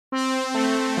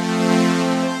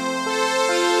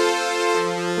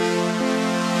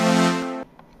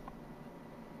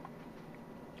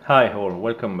Hi all,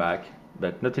 welcome back,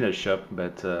 but not in a shop,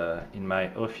 but in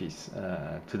my office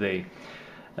today.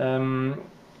 Um,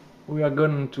 we are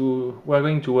going to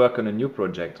work on a new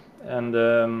project, and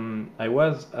I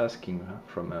was asking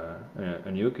from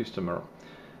a new customer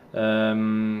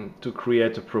to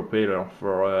create a propeller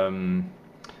for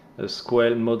a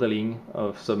square modeling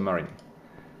of submarine,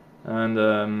 and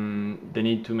they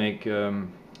need to make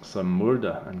some mold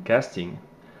and casting,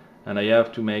 and I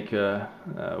have to make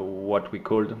what we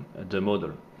called the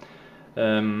model.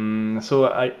 So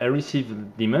I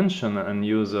receive dimension and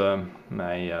use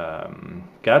my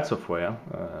CAD software,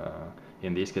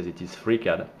 in this case it is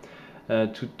FreeCAD,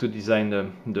 to design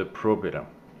the propeller.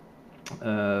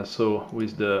 So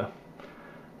with the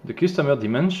customer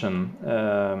dimension,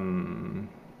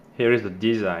 here is the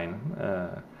design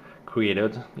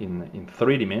created in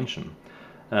 3 dimensions.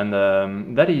 And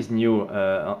that is new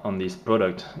on this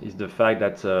product, is the fact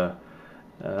that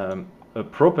a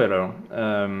propeller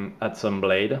had some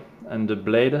blade, and the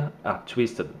blade are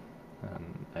twisted.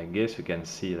 I guess you can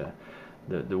see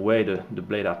the way the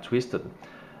blade are twisted.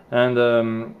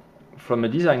 And from a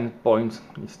design point,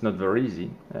 it's not very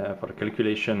easy. For the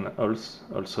calculation,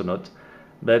 also not.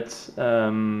 But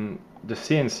the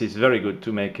CNC is very good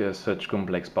to make such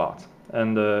complex parts.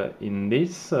 And in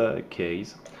this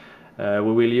case,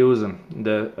 we will use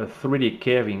the 3D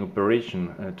curving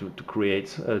operation to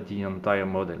create the entire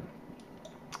model.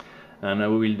 And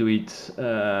we will do it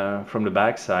from the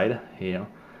back side here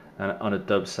and on the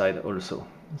top side also.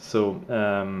 So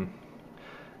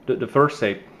the first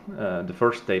step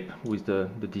with the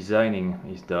designing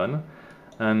is done.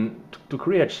 And to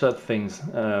create such things, it's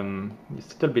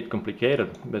a little bit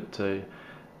complicated, but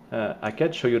I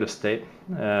can show you the step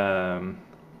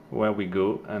where we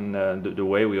go and the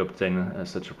way we obtain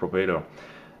such a propeller.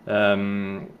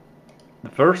 The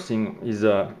first thing is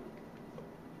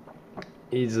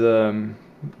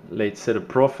let's say the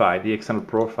profile, the external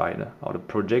profile, or the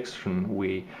projection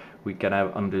we can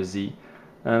have on the Z.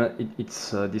 And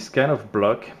it's this kind of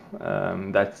block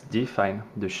that defines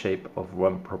the shape of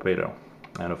one propeller.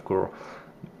 And of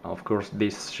course,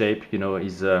 this shape,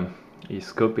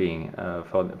 is copying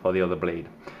for the other blade.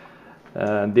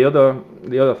 The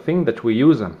other thing that we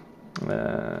use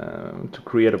to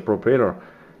create a propeller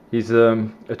is a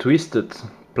twisted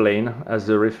plane as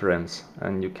a reference,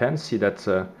 and you can see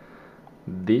that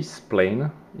this plane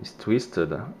is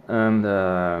twisted and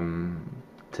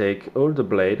take all the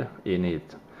blade in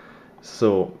it.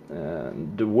 So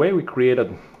the way we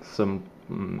created some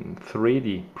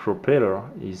 3D propeller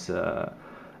is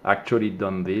actually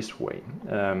done this way.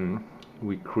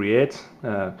 We create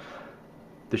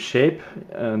the shape,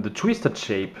 the twisted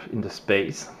shape in the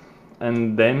space,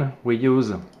 and then we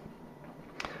use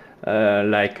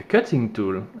like a cutting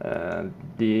tool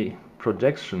the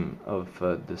projection of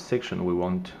the section we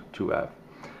want to have,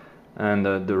 and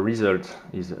the result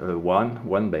is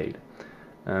one blade.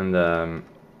 And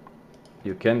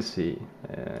you can see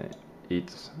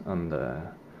it on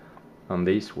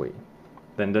this way.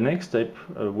 Then the next step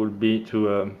will be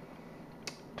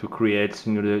to create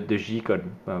the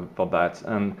G-code for that.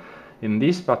 And in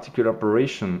this particular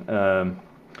operation,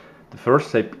 the first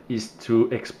step is to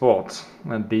export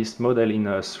this model in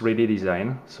a 3D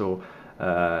design. So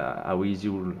I will use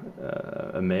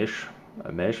a mesh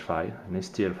file, an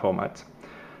STL format.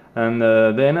 And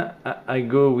then I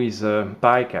go with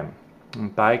PyCam.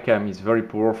 And PyCam is very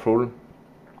powerful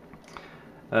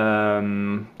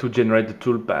to generate the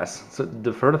toolpath. So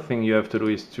the first thing you have to do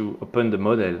is to open the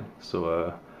model.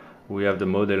 So we have the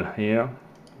model here.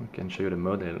 I can show you the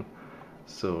model.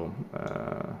 So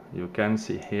you can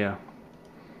see here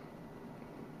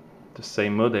the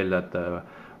same model that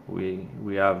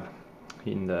we have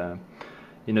in the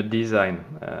design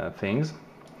things.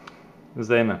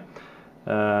 Then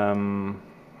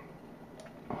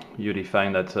you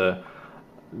define that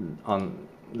on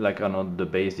the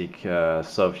basic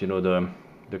stuff,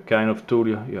 the kind of tool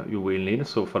you will need.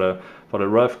 So for the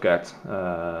rough cut,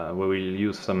 we will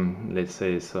use some, let's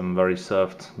say, some very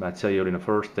soft material in the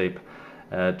first step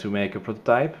to make a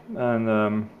prototype,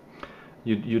 and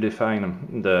you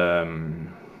define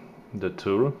the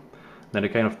tool. Then the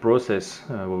kind of process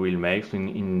we will make. So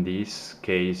in this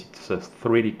case, it's a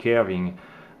 3D curving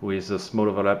with a small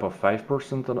overlap of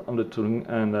 5% on the tooling,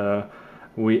 and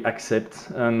we accept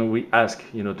and we ask,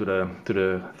 to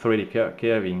the 3D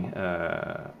curving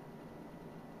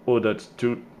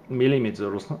 0.2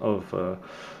 millimeters of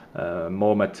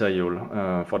more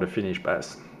material for the finish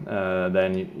pass.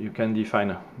 Then you can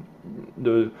define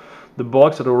the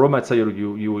box or the raw material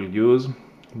you will use.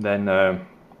 Then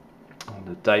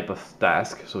the type of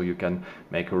task, so you can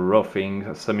make a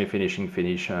roughing, semi-finishing,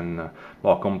 finish, and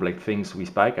more complex things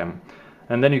with PyCam.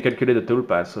 And then you calculate the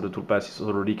toolpath. So the toolpath is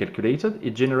already calculated.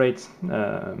 It generates,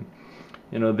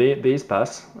 these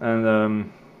paths,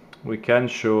 and we can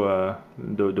show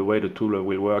the way the tool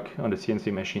will work on the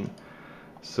CNC machine.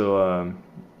 So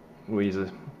with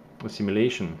a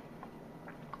simulation,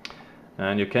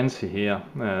 and you can see here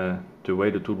the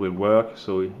way the tool will work.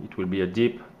 So it will be a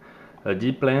deep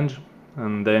plunge,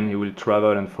 and then it will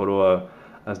travel and follow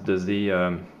as does the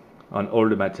on all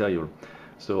the material.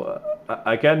 So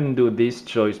I can do this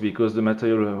choice because the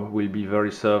material will be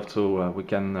very soft, so we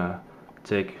can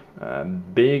take a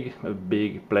big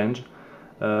plunge.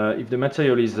 If the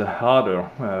material is harder,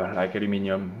 like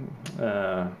aluminium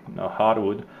or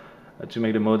hardwood, to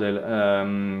make the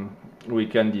model, we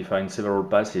can define several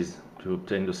passes to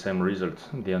obtain the same result.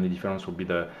 The only difference will be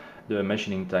the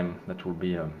machining time that will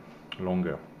be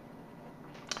longer.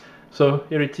 So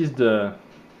here it is, the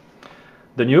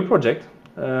new project,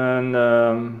 and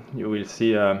you will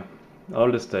see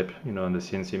all the steps, on the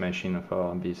CNC machine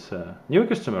for this new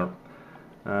customer.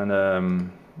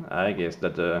 And I guess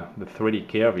that the 3D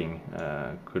carving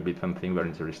could be something very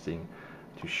interesting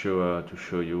to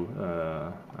show you,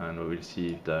 and we will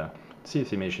see if the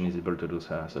CNC machine is able to do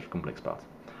such complex parts.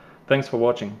 Thanks for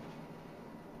watching.